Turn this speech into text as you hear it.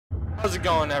How's it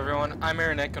going, everyone? I'm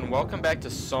ErrorNick and welcome back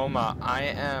to SOMA. I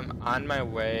am on my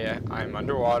way. I'm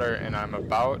underwater and I'm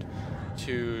about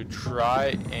to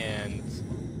try and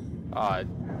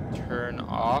turn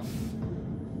off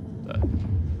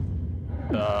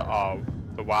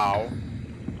the WoW.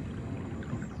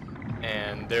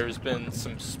 And there's been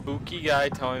some spooky guy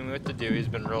telling me what to do. He's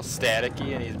been real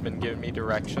staticky and he's been giving me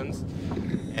directions.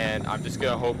 And I'm just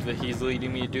gonna hope that he's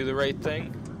leading me to do the right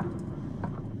thing.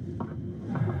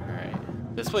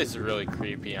 This place is really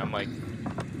creepy. I'm like,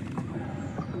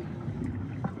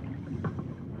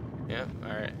 yeah,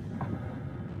 alright.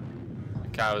 I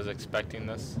kinda was expecting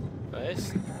this.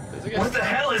 What the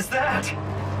hell is that?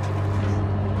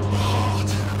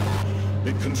 Heart.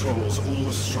 It controls all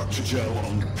the structure gel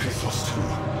on Pathos 2.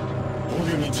 All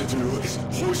you need to do is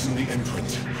poison the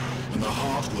imprint, and the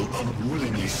heart will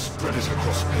unwillingly spread it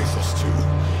across Pathos 2,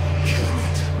 killing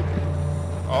it.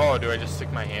 Oh, do I just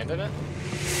stick my hand in it?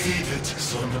 Feed it,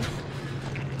 Simon.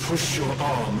 Push your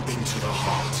arm into the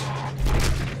heart.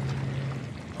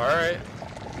 Alright.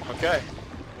 Okay.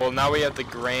 Well, now we have the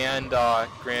grand arm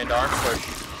push.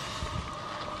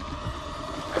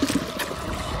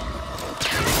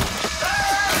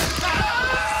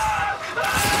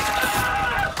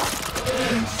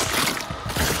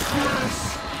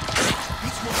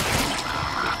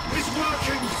 It's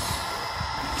working!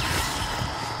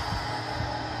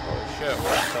 Holy shit,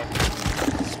 what the?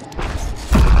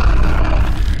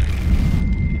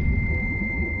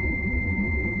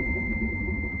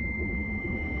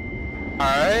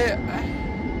 Alright.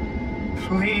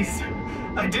 Please,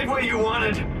 I did what you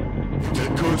wanted. You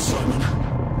did good, Simon.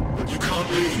 But you can't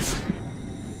leave.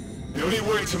 The only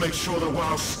way to make sure the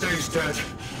WoW stays dead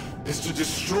is to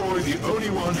destroy the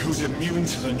only one who's immune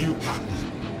to the new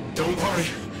pattern. Don't worry.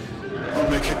 I'll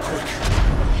make it quick.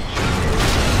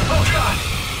 Oh God!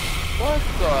 What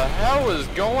the hell is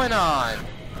going on?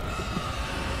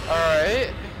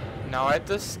 Alright. Now I have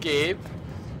to escape.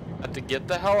 I have to get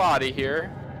the hell out of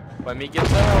here. Let me get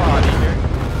the hell out of here.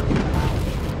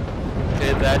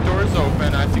 Okay, that door is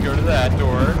open. I have to go to that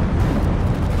door.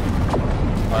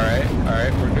 Alright,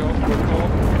 we're cool.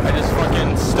 I just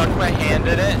fucking stuck my hand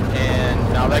in it, and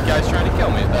now that guy's trying to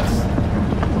kill me.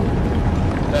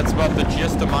 That's about the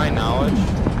gist of my knowledge.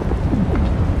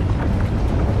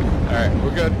 Alright,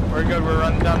 we're good. We're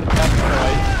running down the path to the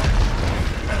right.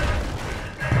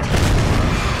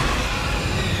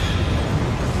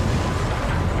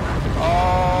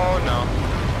 Oh no.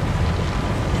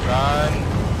 Run.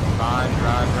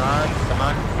 Come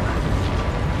on.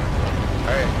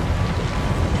 Alright.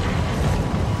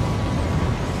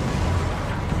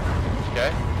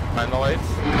 Okay. Find the lights.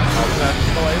 All the time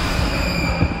the lights.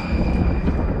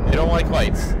 They don't like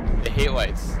lights. They hate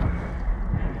lights.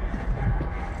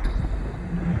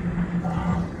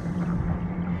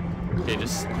 Okay,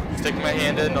 just stick my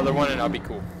hand in another one and I'll be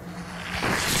cool.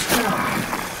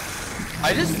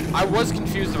 I was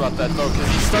confused about that though, because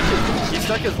he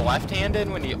stuck his left hand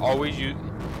in when he always used.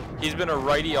 He's been a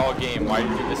righty all game. Why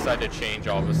did he decide to change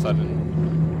all of a sudden?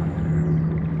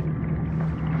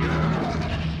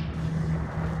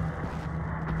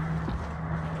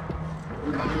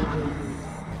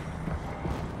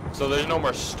 So there's no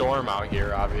more storm out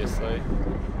here, obviously,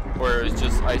 where it was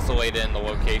just isolated in the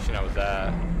location I was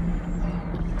at.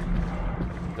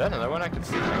 Is that another one I can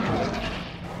see?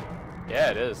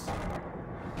 Yeah, it is.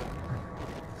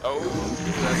 Oh,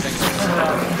 that thing.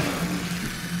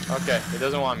 Okay, it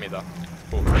doesn't want me though.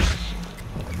 Cool.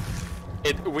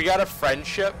 We got a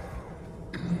friendship.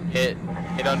 It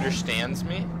understands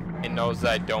me. It knows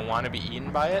that I don't want to be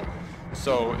eaten by it,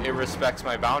 so it respects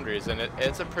my boundaries, and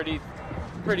it's a pretty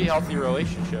healthy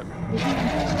relationship.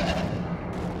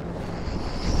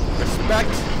 Respect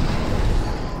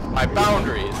my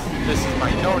boundaries. This is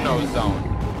my no-no zone.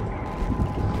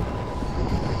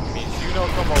 Means you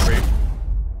don't come over here.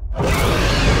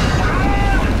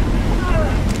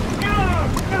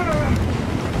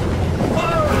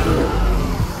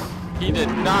 He did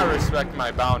not respect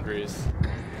my boundaries.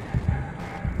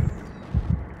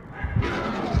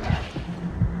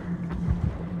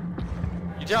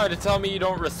 You trying to tell me you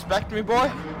don't respect me,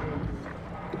 boy?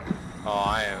 Oh,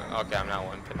 I am. Okay, I'm not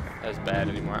limping as bad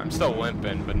anymore. I'm still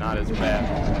limping, but not as bad.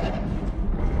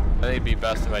 I think it'd be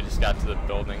best if I just got to the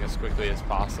building as quickly as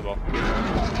possible.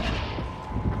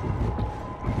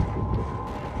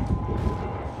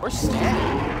 Where's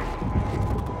Stan?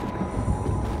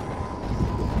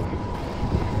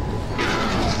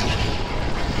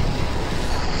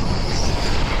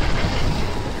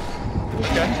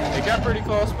 Okay, it got pretty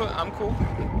close, but I'm cool.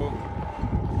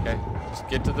 Okay, just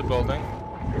get to the building.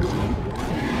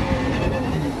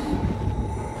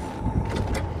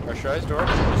 Pressurized door.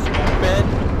 Just open.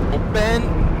 Open.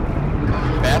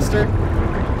 Faster.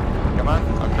 Come on.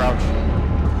 I'll crouch.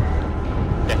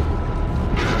 Okay.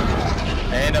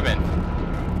 And I'm in.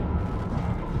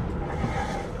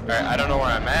 Alright, I don't know where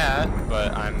I'm at,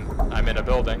 but I'm in a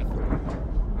building.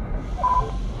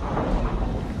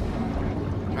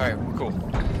 Alright, cool.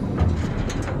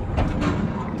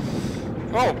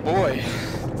 Oh boy.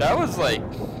 That was like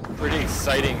pretty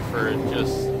exciting for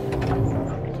just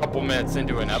a couple minutes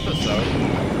into an episode.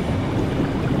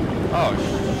 Oh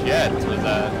shit, was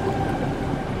that?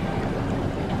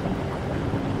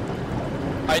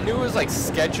 I knew it was like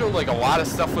scheduled, like a lot of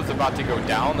stuff was about to go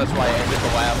down. That's why I ended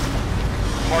the last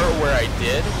part where I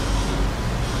did.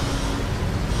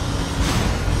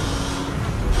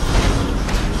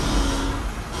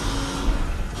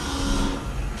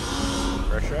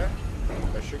 Pressure?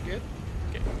 Pressure good?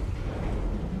 Okay.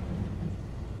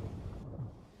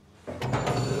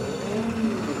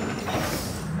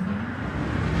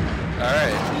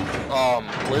 Alright.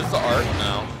 Where's the Ark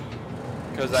now?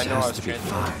 Because I know I was to be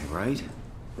fine, right?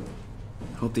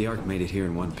 Hope the Ark made it here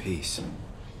in one piece.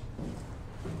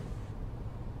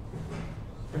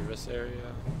 Service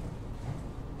area.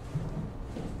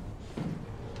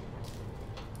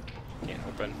 Can't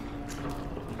open.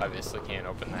 Obviously can't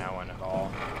open that one at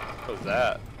all. What was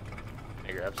that?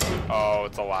 I grab some. Oh,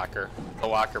 it's a locker. A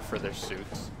locker for their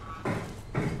suits.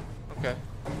 Okay.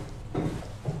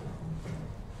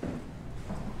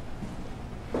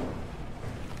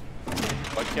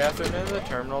 Let Catherine into the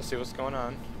terminal, see what's going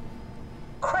on.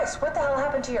 Chris, what the hell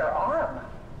happened to your arm?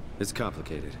 It's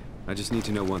complicated. I just need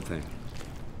to know one thing.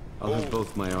 I'll have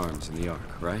both my arms in the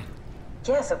Ark, right?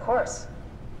 Yes, of course.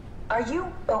 Are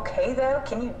you okay, though?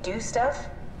 Can you do stuff?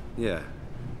 Yeah.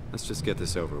 Let's just get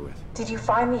this over with. Did you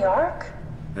find the Ark?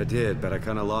 I did, but I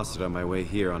kinda lost it on my way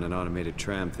here on an automated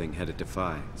tram thing headed to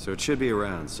Phi. So it should be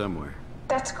around somewhere.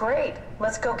 That's great.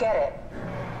 Let's go get it.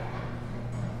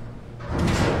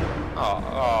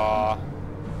 Oh,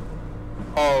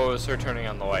 it was her turning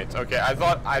on the lights. Okay, I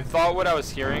thought what I was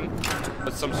hearing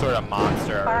was some sort of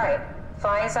monster. All right,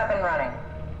 Phi is up and running.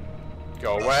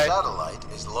 Go away. The satellite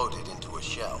is loaded into a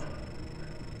shell.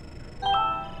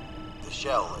 The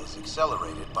shell is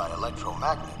accelerated by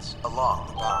electromagnets along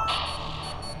the barrel.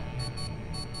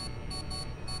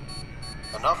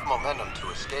 Enough momentum to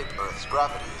escape Earth's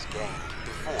gravity is gained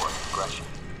before progression.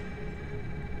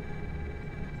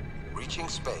 Reaching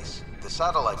space, the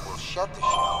satellite will shed the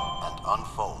shell and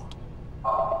unfold.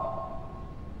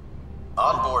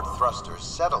 Onboard thrusters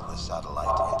settle the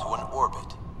satellite into an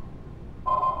orbit.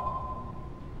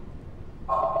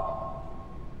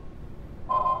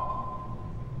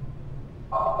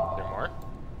 There more?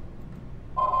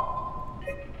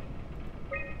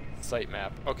 Site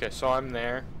map. Okay, so I'm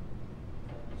there.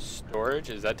 Storage,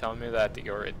 is that telling me that I have to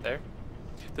go right there?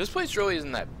 This place really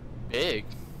isn't that big.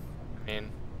 I mean,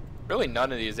 really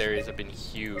none of these areas have been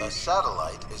huge. The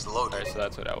satellite is loaded. Alright, so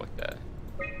that's what I looked at.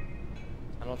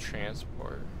 Tunnel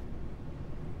transport.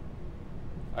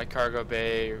 High cargo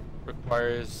bay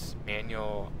requires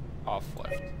manual off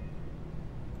lift.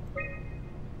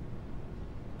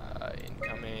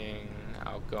 Incoming,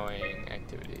 outgoing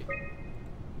activity.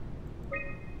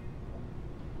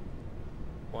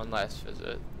 One last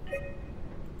visit.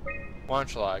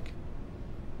 Launch log.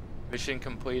 Mission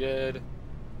completed.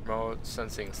 Remote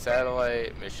sensing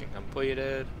satellite. Mission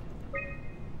completed.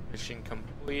 Mission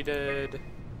completed.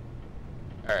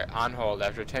 Alright, on hold.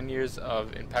 After 10 years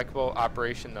of impeccable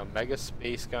operation, the Mega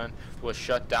Space Gun was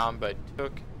shut down but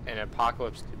took an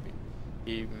apocalypse to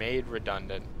be made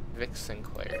redundant. Vic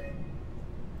Sinclair.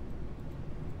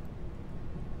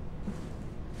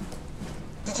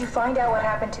 Did you find out what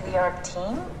happened to the Ark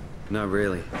team? Not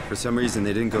really. For some reason,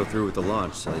 they didn't go through with the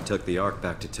launch, so they took the Ark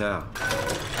back to Tau.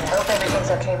 I hope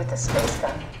everything's okay with the space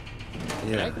gun.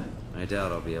 Yeah, I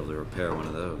doubt I'll be able to repair one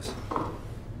of those.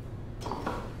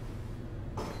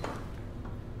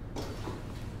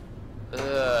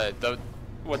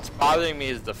 What's bothering me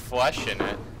is the flesh in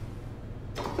it.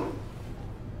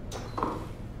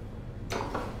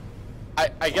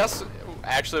 I guess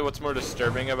actually what's more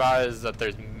disturbing about it is that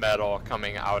there's metal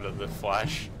coming out of the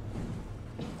flesh.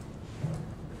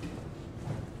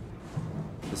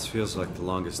 This feels like the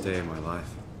longest day of my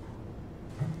life.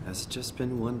 Has it just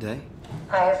been one day?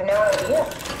 I have no idea.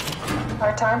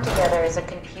 Our time together is a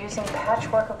confusing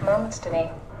patchwork of moments to me.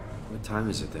 What time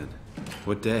is it then?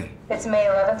 What day? It's May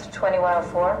 11th,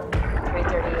 2104,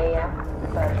 3:30 a.m.,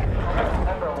 but I don't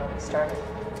remember when we started.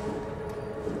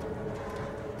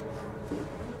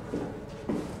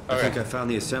 I think I found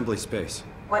the assembly space.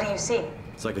 What do you see?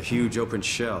 It's like a huge open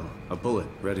shell, a bullet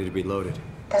ready to be loaded.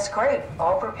 That's great.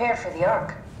 All prepared for the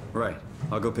Ark. Right.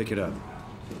 I'll go pick it up.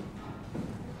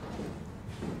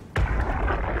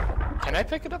 Can I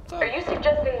pick it up though? Are you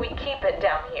suggesting we keep it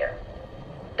down here?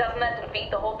 Doesn't that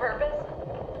defeat the whole purpose?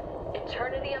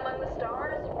 Eternity among the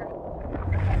stars?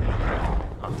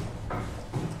 Huh.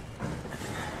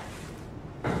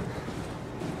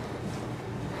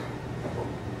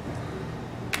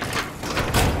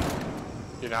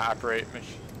 Do not operate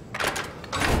machine.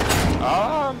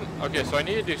 Okay, so I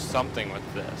need to do something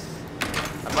with this.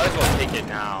 I might as well take it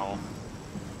now.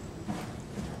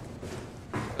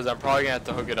 Because I'm probably gonna have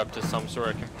to hook it up to some sort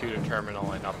of computer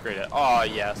terminal and upgrade it. Oh,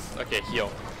 yes. Okay,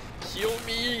 heal. Heal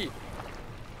me!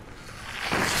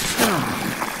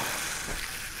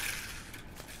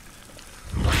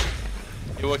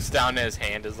 He looks down and his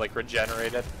hand is like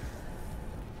regenerated.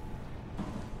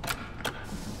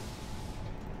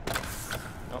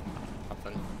 Nope,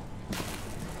 nothing.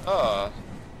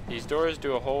 These doors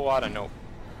do a whole lot of nope.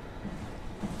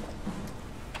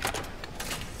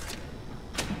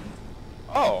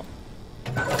 Oh,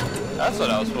 that's what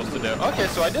I was supposed to do. Okay,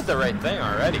 so I did the right thing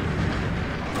already.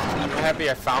 I'm happy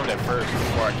I found it first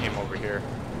before I came over here.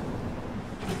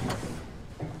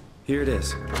 Here it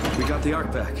is. We got the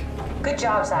Ark back. Good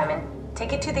job, Simon.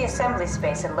 Take it to the assembly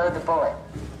space and load the bullet.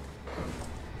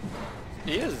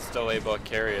 He is still able to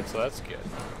carry it, so that's good.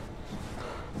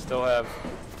 Still have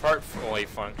part fully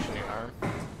functioning arm.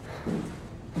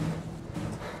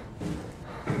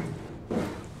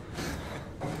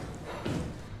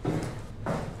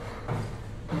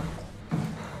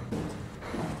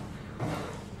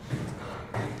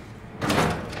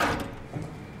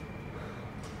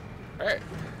 Alright,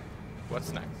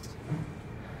 what's next?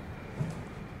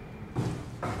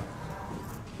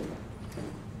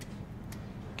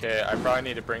 Okay, I probably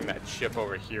need to bring that ship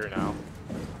over here now.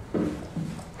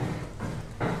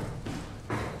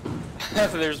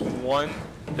 There's one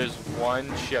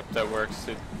ship that works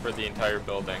for the entire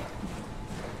building.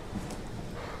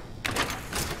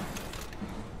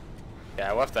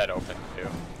 Yeah, I left that open too,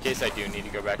 in case I do need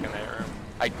to go back in that room.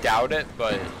 I doubt it,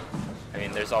 but I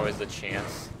mean, there's always the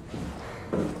chance.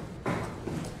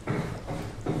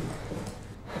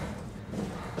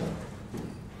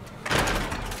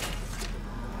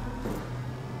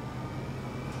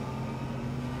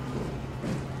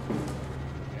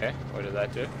 Okay, what did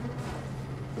that do?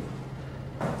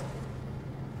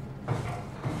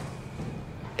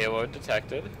 Payload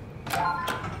detected.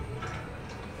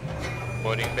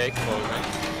 Loading bay closing.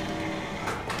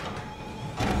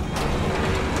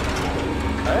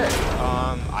 Alright,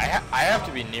 I have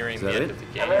to be nearing the end of the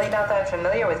game. I'm really not that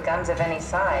familiar with guns of any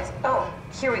size. Oh,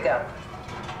 here we go.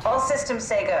 All systems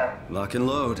say go. Lock and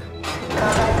load.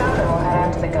 Combat up and we'll head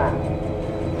out to the gun.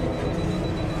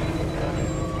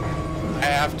 I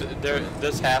have to,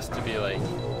 this has to be like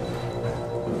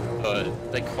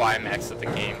the climax of the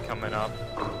game coming up.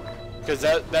 Because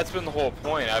that's been the whole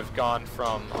point. I've gone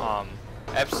from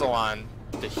Epsilon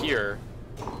to here,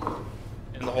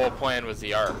 and the whole plan was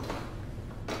the Ark.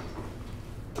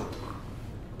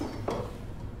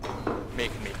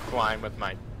 Making me climb with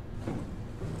my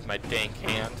dank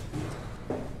hand.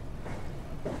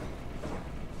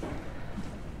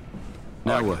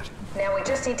 Now what? Now we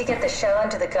just need to get the shell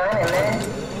into the gun and then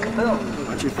kaboom.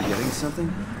 Aren't you forgetting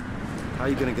something? How are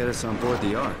you gonna get us on board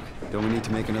the Ark? Don't we need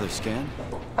to make another scan?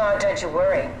 Oh, don't you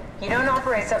worry. You don't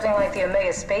operate something like the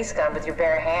Omega space gun with your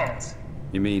bare hands.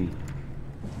 You mean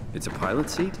it's a pilot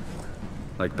seat?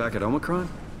 Like back at Omicron?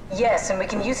 Yes, and we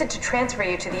can use it to transfer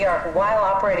you to the Ark while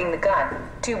operating the gun.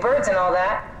 2 birds and all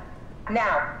that.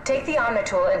 Now, take the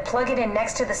Omnitool and plug it in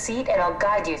next to the seat and I'll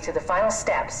guide you through the final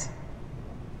steps.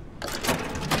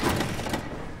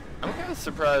 I'm kind of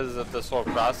surprised that this whole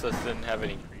process didn't have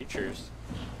any creatures.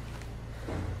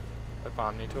 Like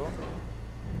Omnitool.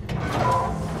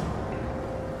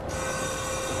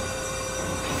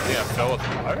 Yeah, fill with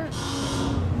water?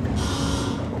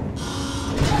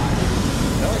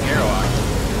 Filling airlock.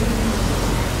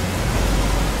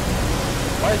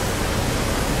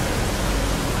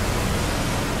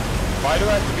 Why do I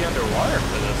have to be underwater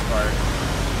for this part?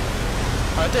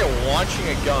 Aren't they launching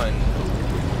a gun?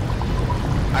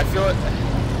 I feel like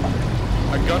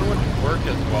a gun wouldn't work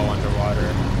as well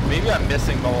underwater. Maybe I'm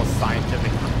missing the whole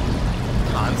scientific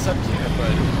concept here,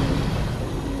 but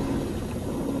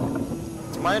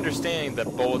it's my understanding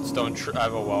that bullets don't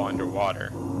travel well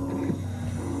underwater.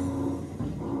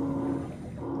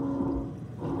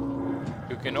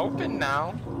 You can open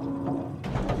now.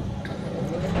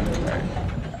 Alright.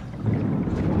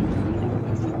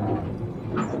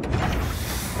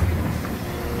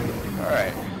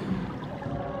 Alright.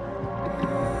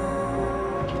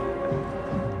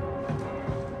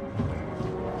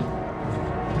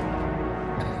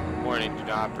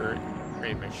 to operate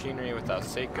machinery without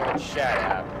safeguards. Shut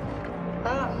up.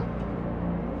 Oh.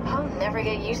 I'll never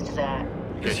get used to that.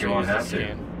 Guess you won't have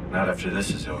to. Not after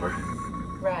this is over.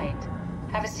 Right.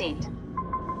 Have a seat.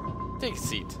 Take a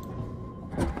seat.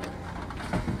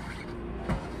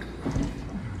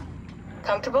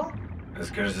 Comfortable? As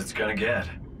good as it's gonna get.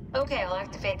 Okay, I'll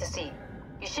activate the seat.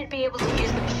 You should be able to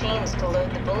use the machines to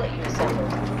load the bullet you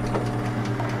assembled.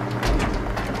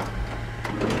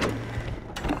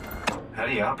 How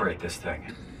do you operate this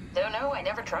thing? Don't know, I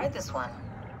never tried this one.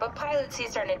 But pilot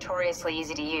seats are notoriously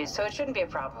easy to use, so it shouldn't be a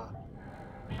problem.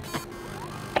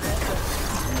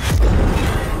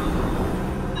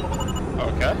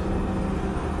 Okay.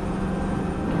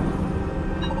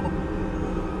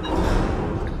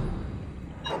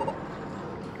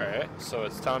 Alright, so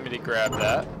it's telling me to grab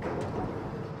that.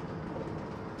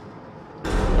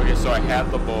 Okay, so I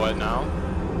have the bullet now.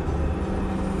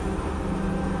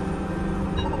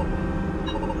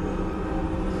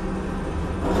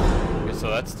 Okay, so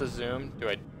that's the zoom. Do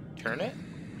I turn it?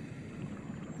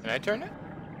 Can I turn it?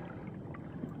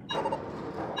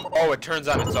 Oh, it turns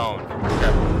on its own.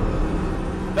 Okay.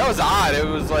 That was odd. It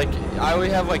was like I only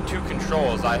have like 2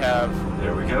 controls. I have.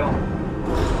 There we go.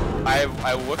 I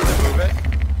look to move it.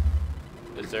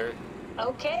 Is there?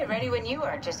 Okay, ready when you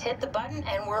are. Just hit the button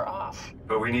and we're off.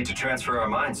 But we need to transfer our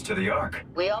minds to the Ark.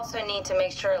 We also need to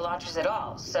make sure it launches at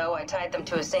all, so I tied them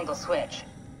to a single switch.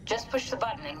 Just push the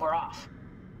button and we're off.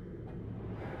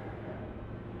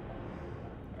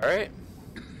 Alright.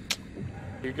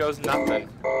 Here goes nothing.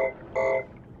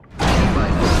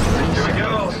 Here we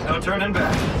go. No turning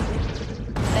back.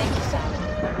 Thank you, Simon.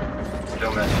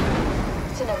 Don't mention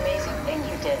it. It's an amazing thing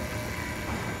you did.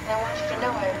 And I want you to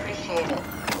know I appreciate it.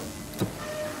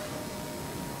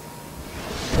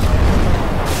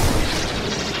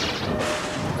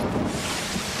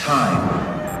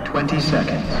 Time, 20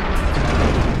 seconds.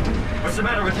 What's the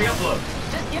matter with the upload?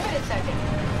 Just give it a second.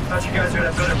 Thought you guys would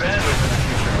have better bandwidth in the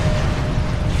future.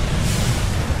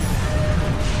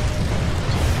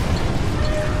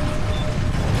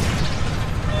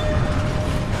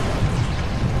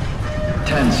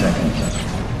 10 seconds.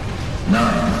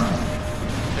 9.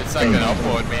 It's not gonna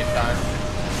upload main time.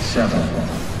 7.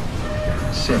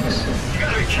 6. You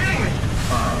gotta be kidding me!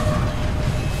 5.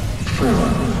 4.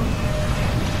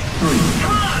 3.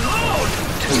 Come on, load!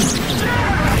 2.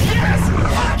 Yeah! Yes!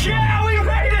 Fuck yeah! We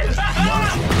made it!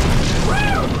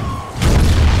 Woo!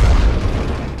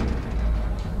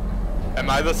 Am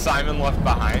I the Simon left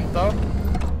behind though?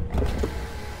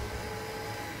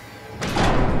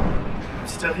 I'm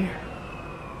still here.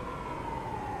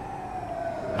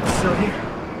 I'm still here.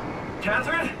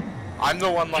 Catherine? I'm the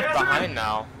one left Catherine? behind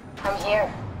now. I'm here.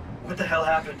 What the hell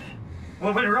happened?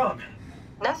 What went wrong?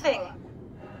 Nothing.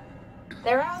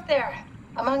 They're out there,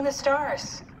 among the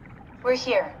stars. We're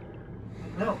here.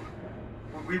 No.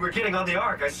 We were getting on the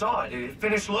Ark. I saw it. It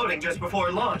finished loading just before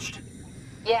it launched.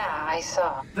 Yeah, I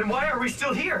saw. Then why are we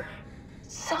still here?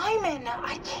 Simon,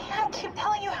 I can't keep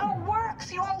telling you how it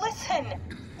works. You won't listen.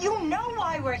 You know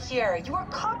why we're here. You were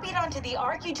copied onto the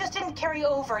Ark. You just didn't carry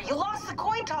over. You lost the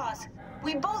coin toss.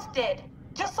 We both did.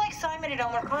 Just like Simon at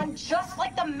Omicron, just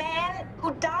like the man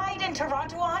who died in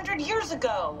Toronto 100 years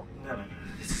ago. No.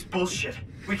 This is bullshit.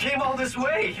 We came all this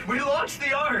way. We launched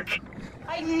the Ark.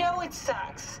 I know it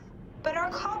sucks, but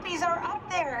our copies are up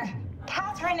there.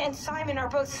 Catherine and Simon are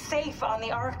both safe on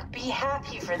the Ark. Be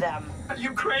happy for them. Are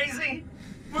you crazy?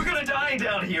 We're gonna die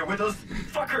down here with those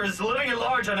fuckers living at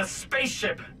large on a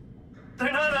spaceship.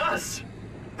 They're not us.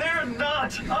 They're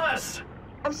not us.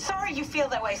 I'm sorry you feel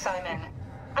that way, Simon.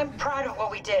 I'm proud of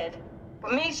what we did.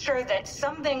 We made sure that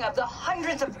something of the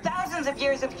hundreds of thousands of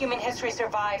years of human history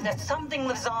survives, that something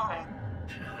lives on.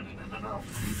 No.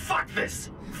 Fuck this.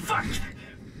 Fuck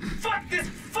this.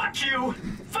 Fuck you.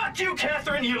 Fuck you,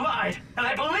 Catherine. You lied. And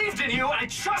I believed in you. I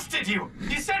trusted you.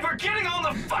 You said we're getting on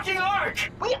the fucking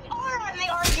Ark. We are on the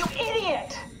Ark, you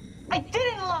idiot! I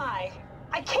didn't lie.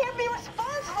 I can't be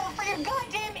responsible for your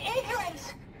goddamn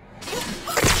ignorance. You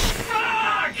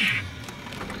Fuck!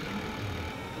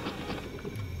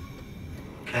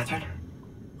 Catherine?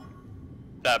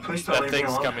 Please don't That leave me thing's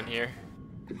alone. coming here.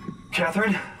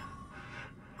 Catherine?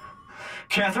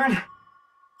 Catherine?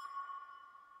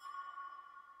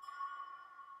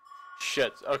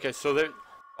 Shit. Okay, so there.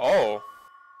 Oh.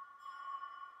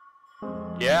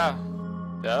 Yeah.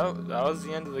 That was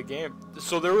the end of the game.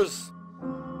 So there was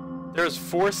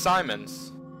 4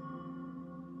 Simons.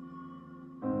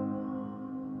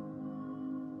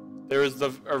 There was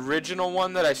the original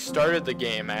one that I started the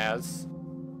game as.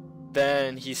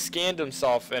 Then he scanned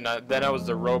himself, and then I was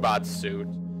the robot suit.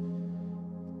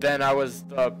 Then I was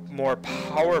the more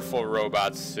powerful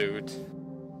robot suit.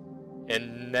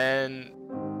 And then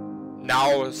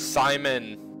now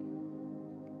Simon's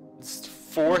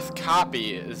 4th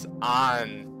copy is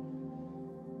on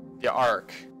the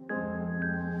Ark.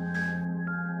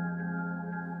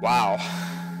 Wow.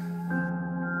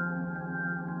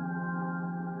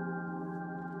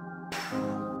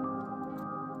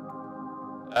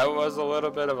 That was a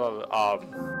little bit of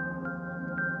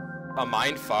a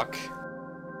mind fuck,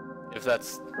 if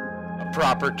that's a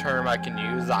proper term I can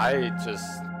use.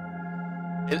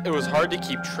 It was hard to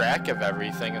keep track of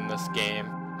everything in this game.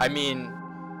 I mean,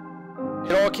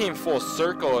 it all came full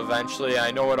circle eventually.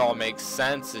 I know it all makes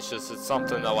sense. It's just, it's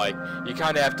something that, like, you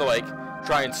kind of have to, like,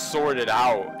 try and sort it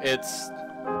out. It's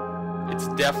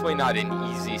definitely not an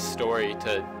easy story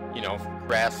to, you know,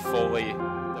 grasp fully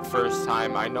the first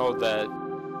time. I know that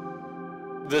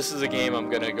this is a game I'm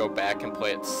gonna go back and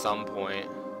play at some point.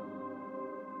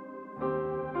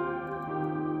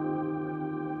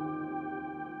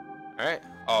 Alright.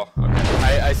 Oh,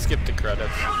 okay. I skipped the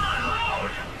credits.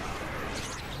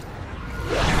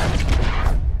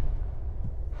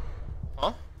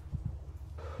 Huh?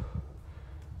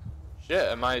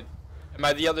 Shit, am I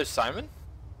the other Simon?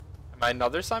 Am I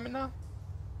another Simon now?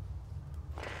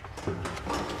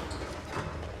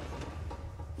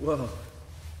 Whoa.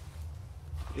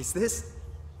 Is this...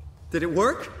 Did it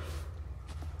work?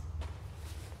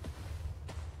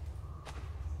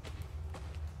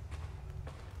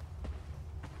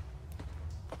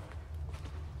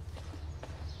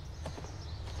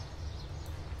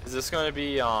 Is this gonna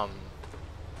be,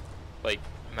 like,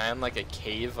 man, like a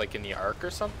cave, like in the Ark or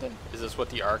something? Is this what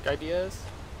the Ark idea is?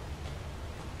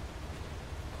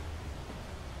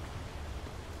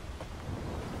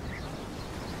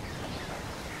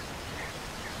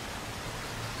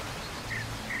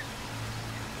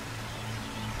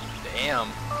 Damn.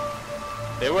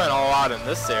 They went all out in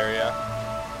this area.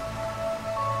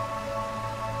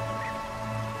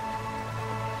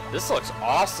 This looks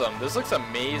awesome. This looks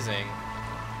amazing.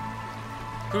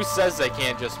 Who says they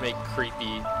can't just make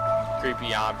creepy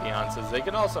ambiances? They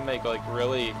can also make, like,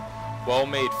 really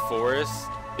well-made forests.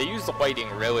 They use the lighting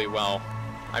really well.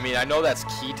 I mean, I know that's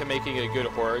key to making a good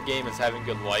horror game, is having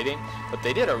good lighting, but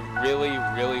they did a really,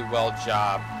 really well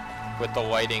job with the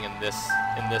lighting in this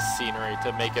scenery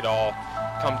to make it all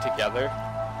come together.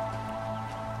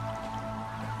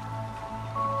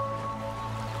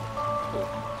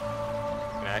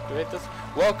 Activate this.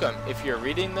 Welcome. If you're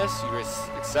reading this, you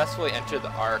successfully entered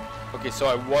the Ark. Okay, so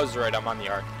I was right. I'm on the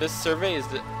Ark. This survey is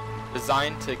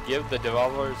designed to give the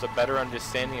developers a better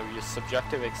understanding of your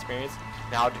subjective experience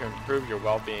and how to improve your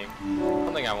well-being.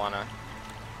 Something I wanna.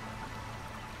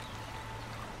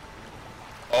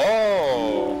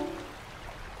 Oh,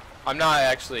 I'm not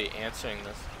actually answering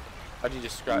this. How do you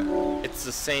describe? It's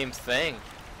the same thing.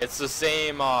 It's the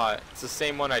same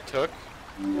one I took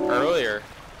earlier.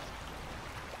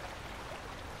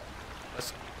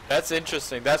 That's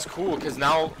interesting. That's cool, because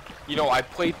now, you know, I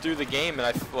played through the game and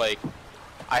I feel like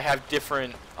I have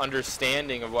different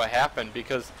understanding of what happened,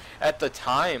 because at the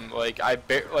time, like,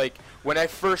 when I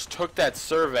first took that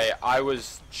survey, I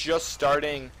was just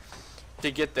starting to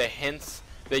get the hints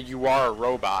that you are a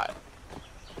robot.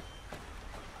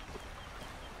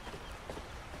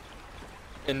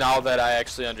 And now that I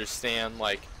actually understand,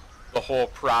 like, the whole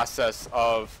process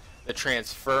of the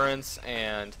transference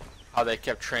and how they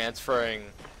kept transferring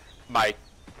my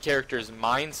character's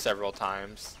mind several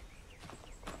times.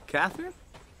 Catherine?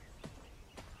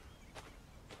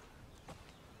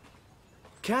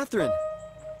 Catherine!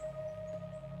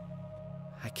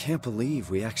 I can't believe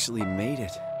we actually made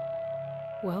it.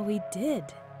 Well, we did.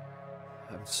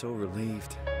 I'm so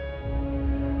relieved.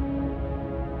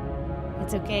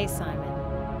 It's okay, Simon.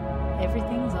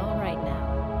 Everything's all right now.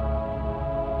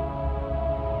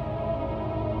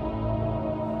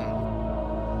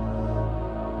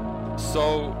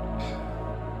 So,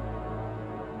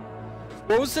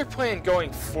 what was their plan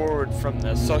going forward from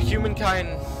this? So humankind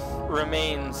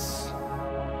remains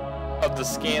of the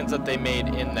scans that they made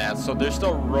in that, so they're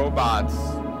still robots.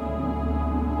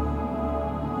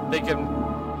 They can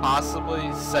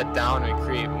possibly set down and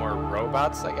create more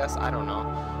robots, I guess. I don't know.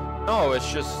 No, it's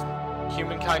just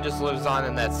humankind just lives on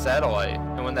in that satellite,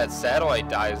 and when that satellite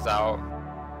dies out,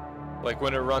 like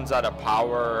when it runs out of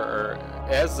power, or it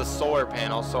has the solar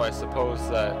panel, so I suppose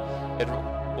that it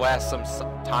lasts some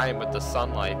time with the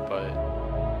sunlight, but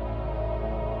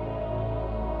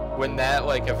when that,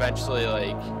 like, eventually,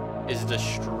 like, is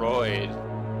destroyed,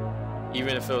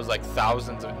 even if it was like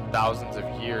thousands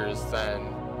of years,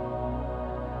 then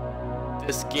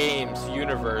this game's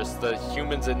universe, the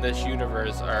humans in this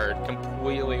universe, are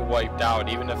completely wiped out,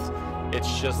 even if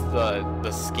it's just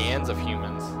the scans of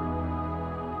humans.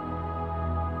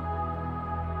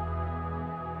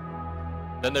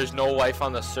 then there's no life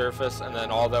on the surface, and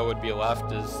then all that would be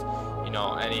left is, you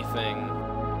know, any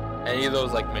of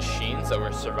those like machines that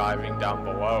were surviving down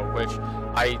below, which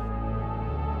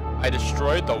I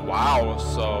destroyed the WoW,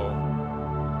 so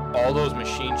all those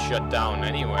machines shut down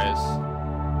anyways.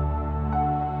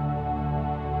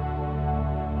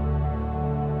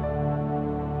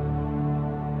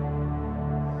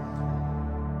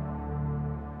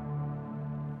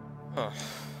 Huh.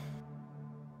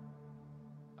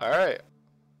 Alright.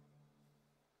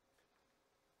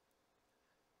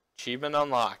 Achievement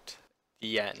unlocked.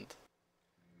 The end.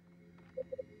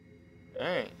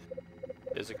 Alright.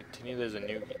 There's a continue, there's a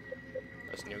new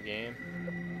game.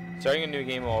 Starting a new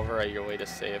game will overwrite your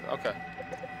latest save. Okay.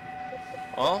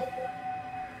 Well,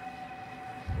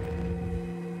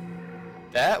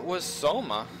 that was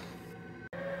Soma.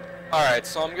 Alright,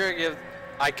 so I'm gonna give,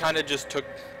 I kinda just took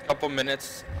a couple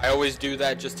minutes. I always do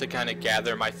that just to kinda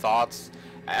gather my thoughts.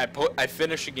 I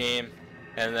finish a game,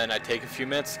 and then I take a few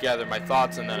minutes to gather my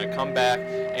thoughts, and then I come back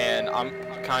and I'm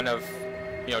kind of,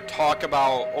 you know, talk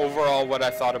about overall what I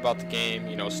thought about the game,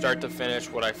 you know, start to finish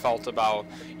what I felt about,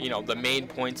 you know, the main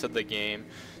points of the game.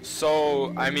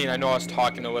 So, I mean, I know I was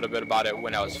talking a little bit about it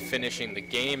when I was finishing the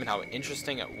game and how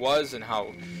interesting it was and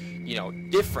how, you know,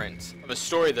 different of a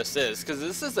story this is, because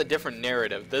this is a different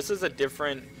narrative. This is a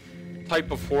different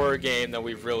type of horror game than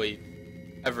we've really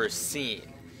ever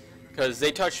seen, because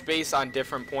they touch base on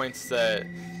different points that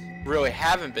really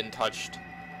haven't been touched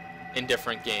in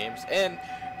different games, and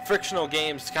frictional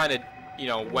games kind of, you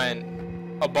know, went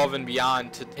above and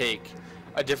beyond to take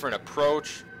a different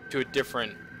approach to a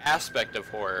different aspect of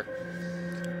horror.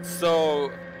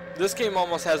 So this game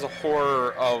almost has a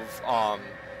horror of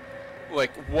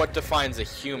like what defines a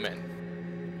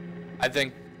human. I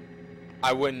think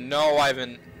I wouldn't know, I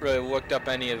haven't really looked up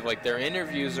any of like their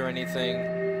interviews or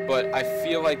anything, but I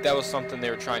feel like that was something they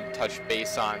were trying to touch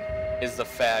base on, is the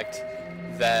fact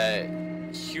that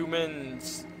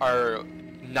humans are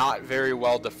not very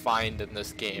well defined in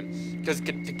this game. Because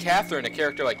to Catherine, a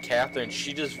character like Catherine,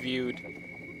 she just viewed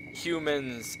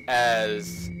humans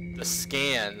as the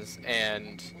scans,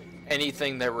 and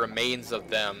anything that remains of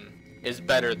them is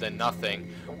better than nothing.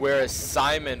 Whereas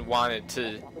Simon wanted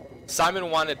to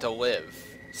live.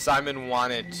 Simon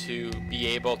wanted to be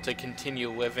able to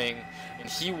continue living, and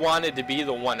he wanted to be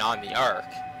the one on the Ark.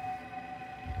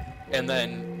 And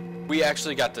then we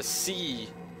actually got to see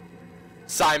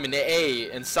Simon A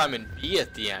and Simon B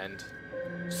at the end.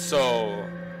 So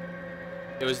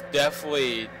it was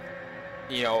definitely,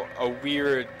 you know, a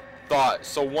weird thought.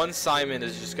 So one Simon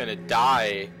is just gonna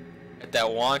die at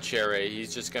that launch area.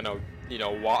 He's just gonna, you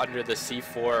know, wander the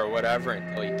seafloor or whatever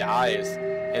until he dies,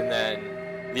 and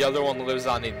then the other one lives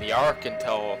on in the Ark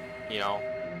until, you know,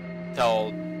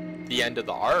 till the end of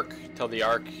the Ark, till the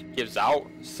Ark gives out.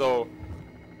 So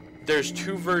there's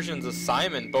two versions of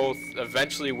Simon, both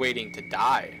eventually waiting to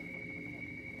die,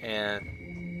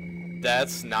 and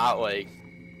that's not like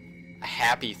a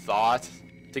happy thought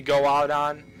to go out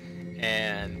on.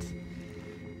 And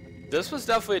this was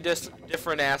definitely a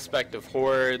different aspect of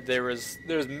horror. There's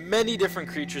many different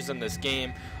creatures in this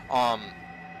game.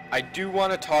 I do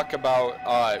want to talk about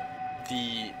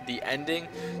the ending.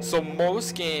 So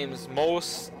most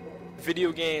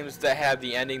video games that have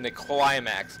the ending, the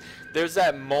climax, there's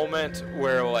that moment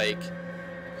where like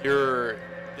the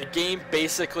game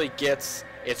basically gets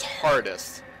its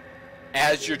hardest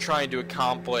as you're trying to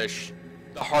accomplish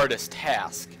the hardest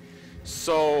task.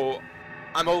 So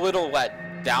I'm a little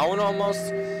let down almost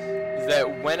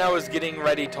that when I was getting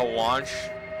ready to launch,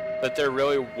 that there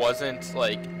really wasn't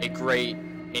like a great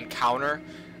encounter.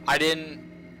 I didn't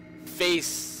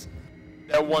face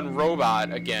that one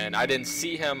robot again. I didn't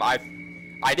see him. I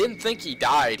didn't think he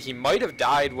died. He might have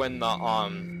died when the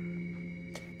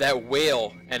that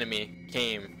whale enemy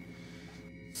came.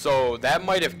 So that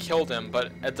might have killed him,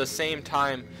 but at the same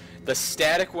time the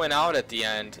static went out at the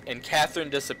end and Catherine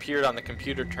disappeared on the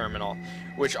computer terminal,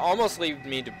 which almost led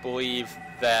me to believe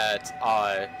that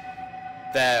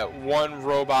that one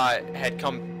robot had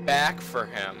come back for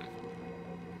him.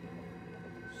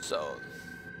 So,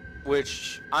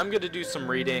 which I'm gonna do some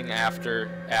reading after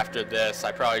this.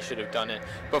 I probably should have done it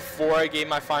before I gave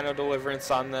my final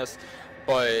deliverance on this,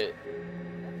 but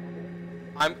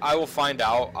I will find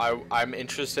out. I'm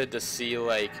interested to see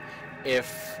like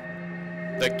if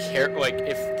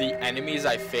the enemies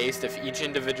I faced, if each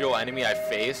individual enemy I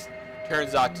faced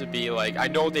turns out to be like, I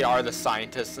know they are the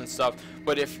scientists and stuff,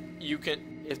 but if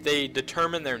they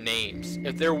determine their names,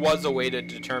 if there was a way to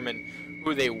determine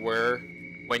who they were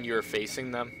when you were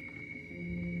facing them.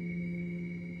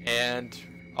 And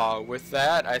with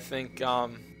that, I think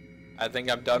I'm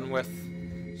done with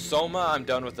Soma, I'm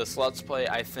done with this Let's Play.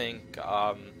 I think,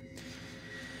 I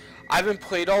haven't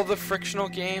played all the frictional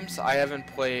games. I haven't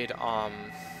played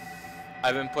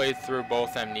through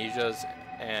both Amnesias,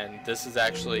 and this is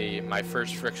actually my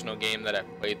first frictional game that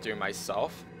I've played through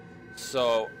myself.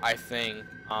 So I think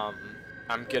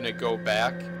I'm gonna go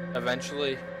back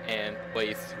eventually and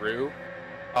play through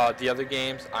the other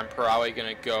games. I'm probably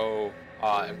gonna go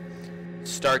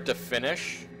start to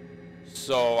finish.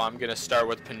 So I'm gonna start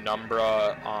with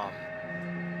Penumbra.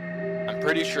 I'm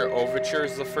pretty sure Overture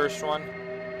is the first one,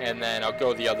 and then I'll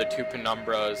go the other two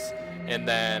Penumbras, and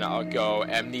then I'll go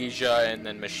Amnesia, and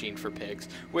then Machine for Pigs.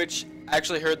 Which I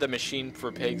actually heard the Machine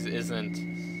for Pigs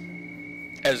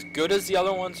isn't as good as the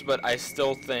other ones, but I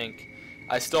still think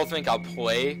I'll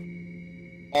play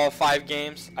all 5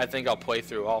 games. I think I'll play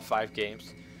through all 5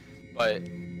 games. But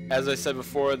as I said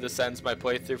before, this ends my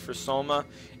playthrough for Soma.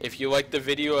 If you liked the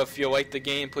video, if you liked the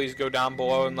game, please go down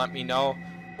below and let me know.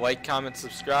 Like, comment,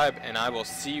 subscribe, and I will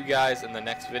see you guys in the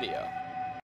next video.